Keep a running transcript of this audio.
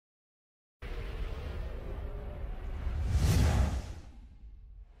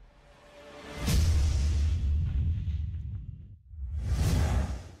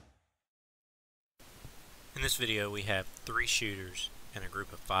In this video we have 3 shooters and a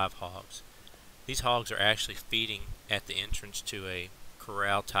group of 5 hogs. These hogs are actually feeding at the entrance to a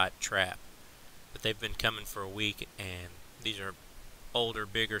corral type trap, but they've been coming for a week, and these are older,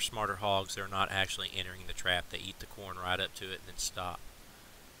 bigger, smarter hogs. They're not actually entering the trap. They eat the corn right up to it and then stop.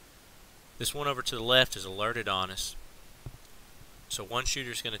 This one over to the left is alerted on us, so one shooter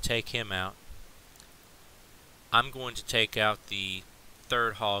is going to take him out. I'm going to take out the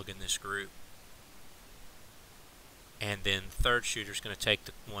 3rd hog in this group, and then the 3rd shooter is going to take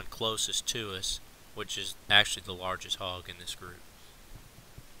the one closest to us, which is actually the largest hog in this group.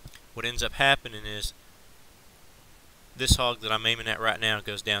 What ends up happening is this hog that I'm aiming at right now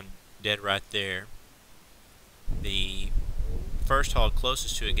goes down dead right there. The first hog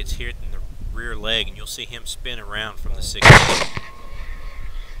closest to it gets hit in the rear leg, and you'll see him spin around from the 6-8.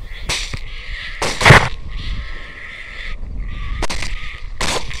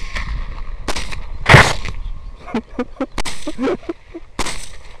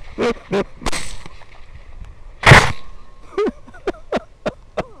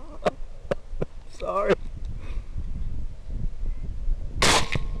 Sorry.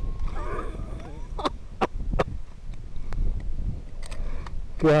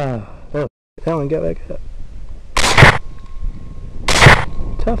 God, oh, that one got back up.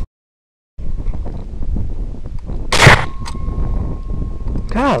 Tough.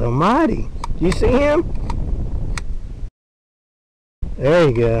 God almighty. Do you see him? There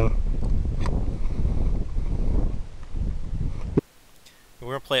you go. We're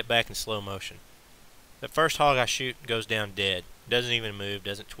going to play it back in slow motion. The first hog I shoot goes down dead. Doesn't even move,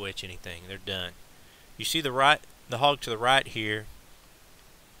 doesn't twitch, anything. They're done. You see the hog to the right here.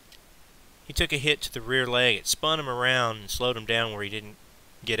 He took a hit to the rear leg. It spun him around and slowed him down where he didn't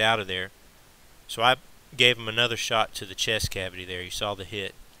get out of there. So I gave him another shot to the chest cavity there. You saw the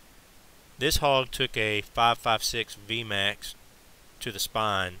hit. This hog took a 5.56 VMAX to the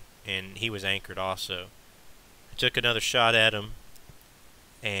spine, and he was anchored also. I took another shot at him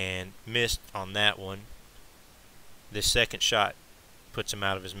and missed on that one. This second shot puts him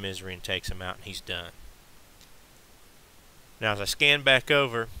out of his misery and takes him out, and he's done. Now as I scan back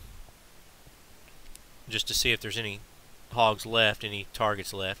over just to see if there's any hogs left, any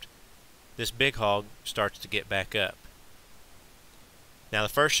targets left, this big hog starts to get back up. Now the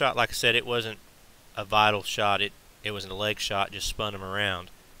first shot, like I said, it wasn't a vital shot. It was a leg shot, just spun him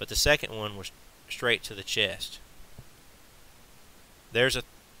around. But the second one was straight to the chest. There's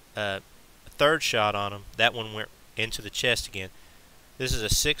a 3rd shot on him. That one went into the chest again. This is a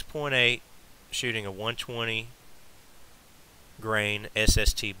 6.8 shooting a 120 grain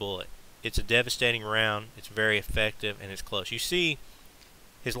SST bullet. It's a devastating round. It's very effective, and it's close. You see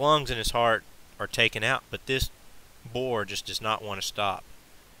his lungs and his heart are taken out, but this boar just does not want to stop.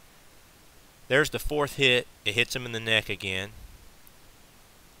 There's the 4th hit. It hits him in the neck again.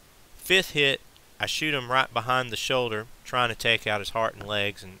 5th hit, I shoot him right behind the shoulder, trying to take out his heart and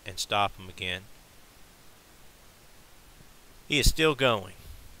legs and stop him again. He is still going.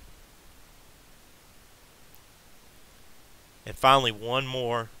 And finally one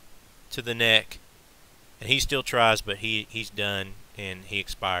more to the neck, and he still tries, but he's done, and he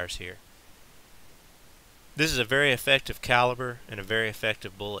expires here. This is a very effective caliber and a very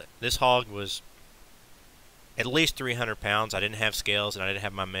effective bullet. This hog was at least 300 pounds. I didn't have scales and I didn't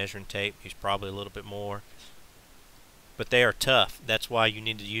have my measuring tape. He's probably a little bit more. But they are tough. That's why you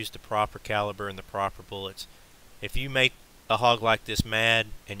need to use the proper caliber and the proper bullets. If you make a hog like this mad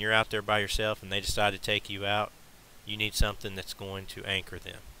and you're out there by yourself and they decide to take you out, you need something that's going to anchor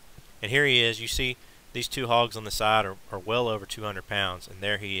them. And here he is. You see these 2 hogs on the side are well over 200 pounds, and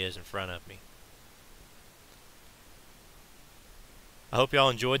there he is in front of me. I hope y'all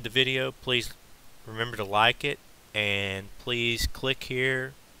enjoyed the video. Please remember to like it, and please click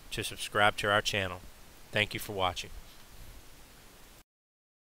here to subscribe to our channel. Thank you for watching.